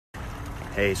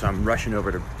Hey, so I'm rushing over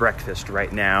to breakfast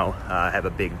right now. I have a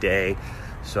big day,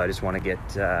 so I just want to get,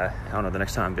 I don't know, the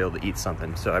next time I'll be able to eat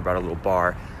something. So I brought a little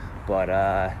bar, but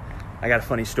I got a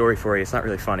funny story for you. It's not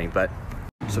really funny, but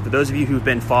so for those of you who've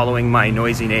been following my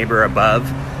noisy neighbor above,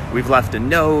 we've left a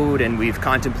note and we've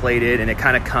contemplated, and it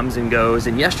kind of comes and goes.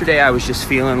 And yesterday I was just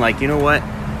feeling like, you know what?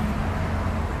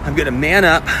 I'm going to man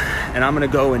up and I'm going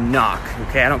to go and knock.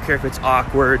 Okay, I don't care if it's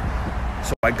awkward.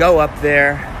 So I go up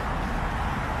there.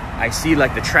 I see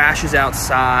like the trash is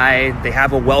outside. They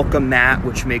have a welcome mat,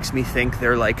 which makes me think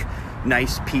they're like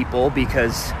nice people,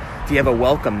 because if you have a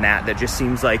welcome mat, that just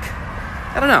seems like,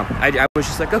 I don't know. I was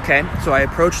just like, okay. So I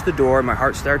approach the door. My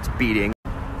heart starts beating.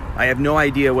 I have no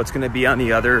idea what's going to be on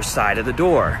the other side of the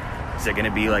door. Is it going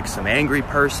to be like some angry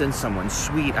person, someone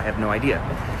sweet? I have no idea.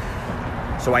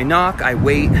 So I knock, I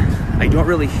wait. I don't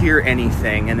really hear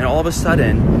anything. And then all of a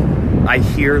sudden, I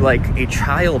hear like a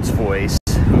child's voice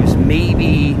who's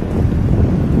maybe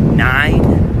 9,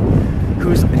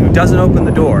 who doesn't open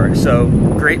the door. So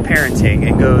great parenting,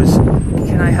 and goes,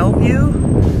 "Can I help you?"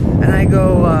 And I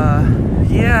go,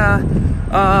 yeah.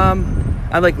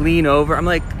 I like lean over. I'm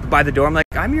like by the door. I'm like,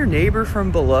 "I'm your neighbor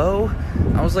from below."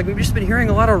 I was like, "We've just been hearing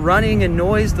a lot of running and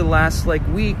noise the last like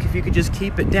week. If you could just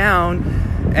keep it down."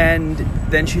 And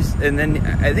then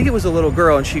I think it was a little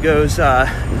girl, and she goes,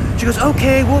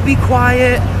 "Okay, we'll be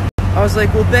quiet." I was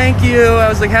like, "Well, thank you." I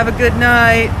was like, "Have a good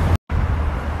night."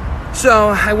 So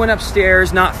I went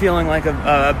upstairs, not feeling like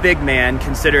a big man,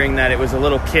 considering that it was a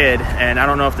little kid, and I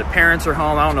don't know if the parents are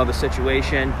home. I don't know the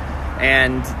situation,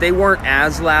 and they weren't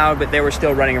as loud, but they were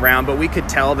still running around. But we could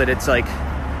tell that it's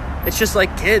just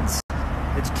like kids.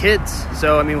 It's kids.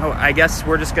 So I mean, I guess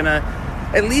we're just gonna,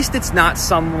 at least it's not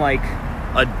some like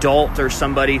adult or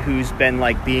somebody who's been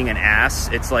like being an ass.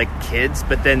 It's like kids,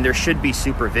 but then there should be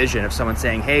supervision of someone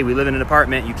saying, "Hey, we live in an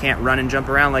apartment, you can't run and jump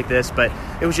around like this." But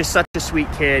it was just such a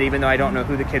sweet kid, even though I don't know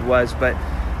who the kid was. But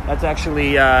that's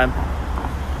actually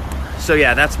so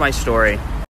yeah, that's my story.